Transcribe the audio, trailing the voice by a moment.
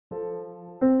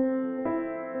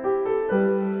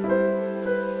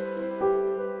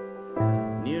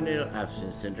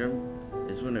Abstinence syndrome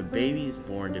is when a baby is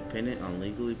born dependent on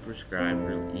legally prescribed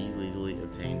or illegally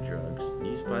obtained drugs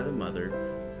used by the mother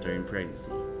during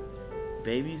pregnancy.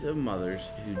 Babies of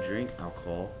mothers who drink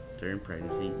alcohol during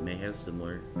pregnancy may have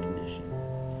similar condition.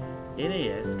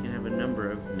 NAS can have a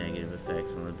number of negative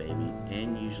effects on the baby,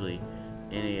 and usually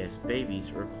NAS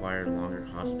babies require longer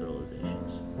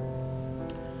hospitalizations.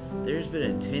 There has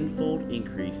been a tenfold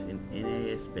increase in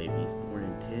NAS babies born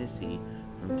in Tennessee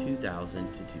from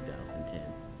 2000 to 2010.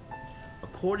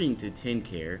 According to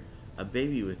TennCare, a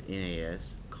baby with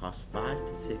NAS costs 5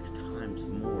 to 6 times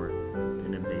more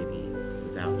than a baby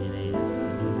without NAS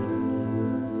in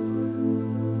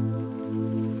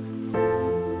 2010.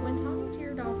 When talking to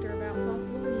your doctor about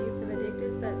possible use of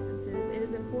addictive substances, it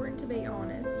is important to be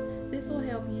honest. This will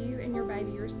help you and your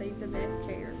baby receive the best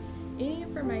care. Any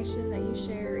information that you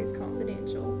share is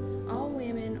confidential. All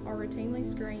women are routinely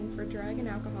screened for drug and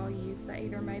alcohol use that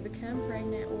either may become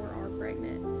pregnant or are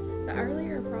pregnant. The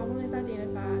earlier a problem is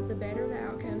identified, the better the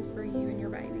outcomes for you and your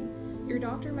baby. Your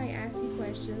doctor may ask you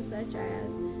questions such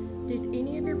as, did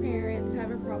any of your parents have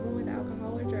a problem with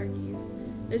alcohol or drug use?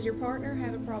 Does your partner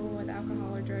have a problem with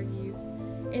alcohol or drug use?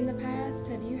 In the past,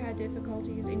 have you had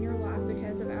difficulties in your life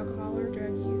because of alcohol or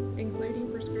drug use, including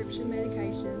prescription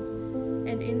medications?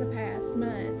 And in the past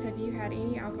month, have you had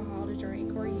any alcohol to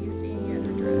drink or used any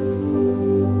other drugs?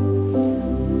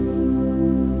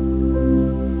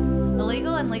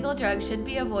 Illegal and legal drugs should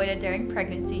be avoided during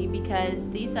pregnancy because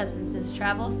these substances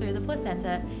travel through the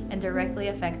placenta and directly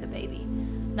affect the baby.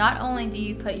 Not only do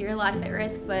you put your life at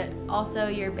risk, but also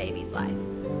your baby's life.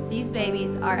 These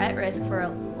babies are at risk for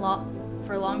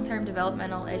long-term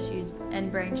developmental issues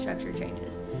and brain structure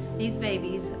changes. These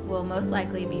babies will most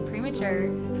likely be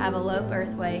premature, have a low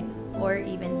birth weight, or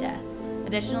even death.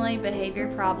 Additionally, behavior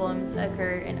problems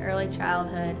occur in early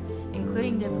childhood,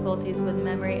 including difficulties with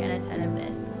memory and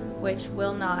attentiveness, which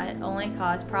will not only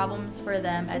cause problems for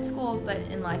them at school, but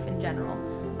in life in general.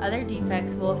 Other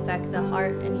defects will affect the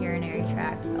heart and urinary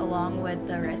tract, along with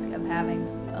the risk of having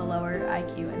a lower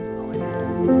IQ and smaller head.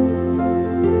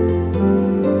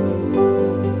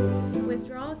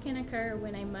 Withdrawal can occur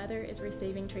when a mother is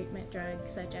receiving treatment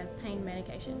drugs such as pain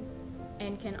medication,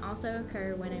 and can also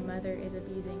occur when a mother is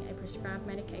abusing a prescribed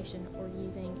medication or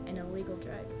using an illegal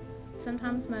drug.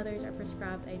 Sometimes mothers are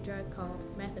prescribed a drug called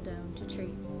methadone to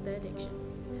treat the addiction.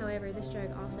 However, this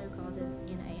drug also causes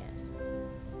NAS.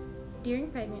 During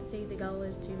pregnancy, the goal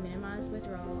is to minimize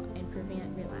withdrawal and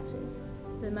prevent relapses.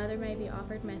 The mother may be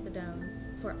offered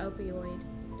methadone for opioid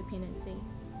dependency.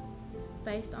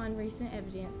 Based on recent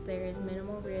evidence, there is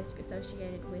minimal risk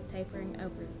associated with tapering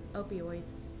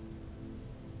opioids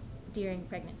during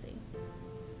pregnancy.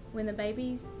 When the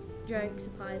baby's drug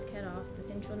supply is cut off, the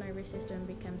central nervous system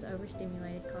becomes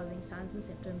overstimulated, causing signs and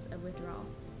symptoms of withdrawal,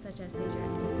 such as seizure.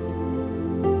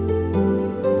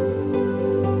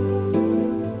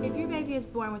 If your baby is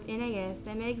born with NAS,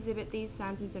 they may exhibit these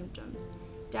signs and symptoms: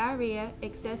 diarrhea,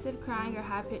 excessive crying or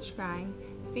high-pitched crying,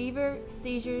 fever,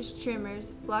 seizures,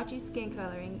 tremors, blotchy skin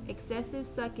coloring, excessive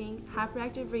sucking,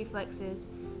 hyperactive reflexes,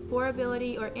 poor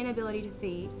ability or inability to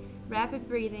feed, rapid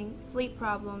breathing, sleep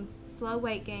problems, slow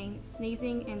weight gain,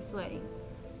 sneezing, and sweating.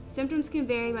 Symptoms can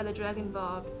vary by the drug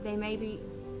involved. They may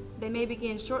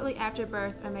begin shortly after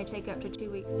birth or may take up to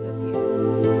 2 weeks to appear.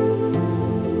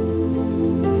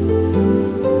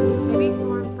 Babies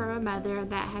born from a mother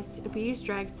that has abused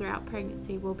drugs throughout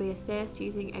pregnancy will be assessed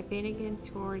using a Finnegan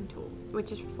scoring tool,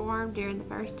 which is performed during the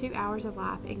first 2 hours of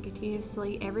life and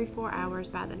continuously every 4 hours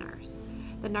by the nurse.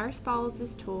 The nurse follows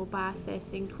this tool by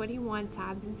assessing 21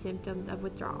 signs and symptoms of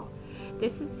withdrawal.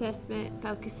 This assessment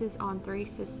focuses on 3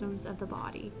 systems of the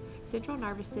body: central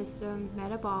nervous system,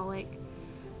 metabolic,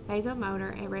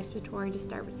 vasomotor, and respiratory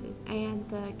disturbances, and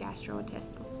the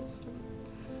gastrointestinal system.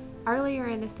 Earlier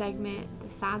in the segment,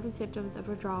 the signs and symptoms of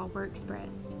withdrawal were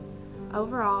expressed.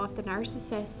 Overall, if the nurse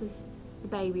assesses the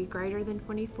baby greater than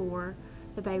 24,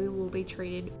 the baby will be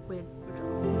treated with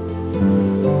withdrawal.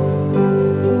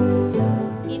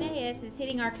 NAS is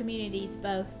hitting our communities,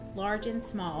 both large and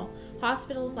small.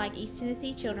 Hospitals like East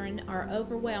Tennessee Children are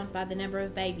overwhelmed by the number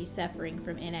of babies suffering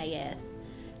from NAS.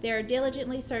 They are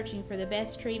diligently searching for the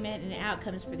best treatment and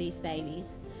outcomes for these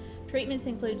babies. Treatments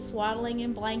include swaddling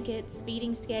in blankets,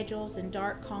 feeding schedules, and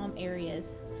dark, calm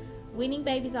areas. Weaning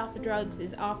babies off of drugs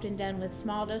is often done with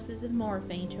small doses of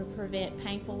morphine to prevent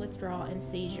painful withdrawal and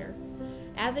seizure.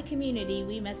 As a community,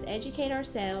 we must educate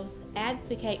ourselves,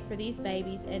 advocate for these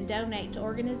babies, and donate to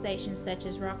organizations such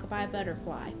as Rockabye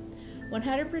Butterfly.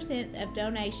 100% of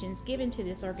donations given to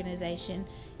this organization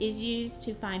is used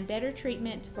to find better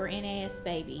treatment for NAS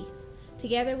babies.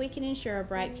 Together we can ensure a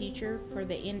bright future for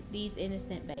these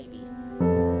innocent babies.